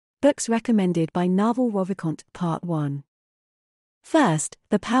Books recommended by Naval Ravikant, Part 1. First,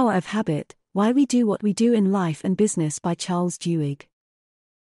 The Power of Habit, Why We Do What We Do in Life and Business by Charles Duhigg.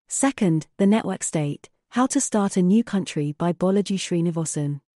 Second, The Network State, How to Start a New Country by Balaji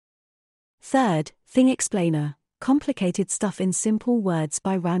Srinivasan. Third, Thing Explainer, Complicated Stuff in Simple Words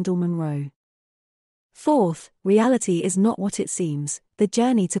by Randall Munroe. Fourth, Reality is Not What It Seems, The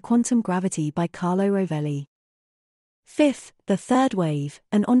Journey to Quantum Gravity by Carlo Rovelli. Fifth, The Third Wave,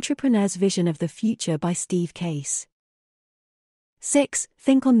 An Entrepreneur's Vision of the Future by Steve Case. 6.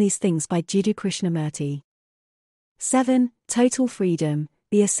 Think on These Things by Jiddu Krishnamurti. 7. Total Freedom,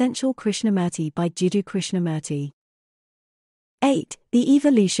 The Essential Krishnamurti by Jiddu Krishnamurti. 8. The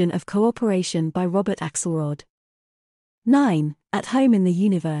Evolution of Cooperation by Robert Axelrod. 9. At Home in the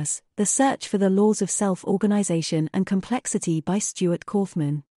Universe, The Search for the Laws of Self-Organization and Complexity by Stuart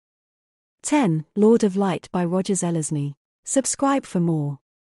Kauffman. 10. Lord of Light by Zelazny. Subscribe for more.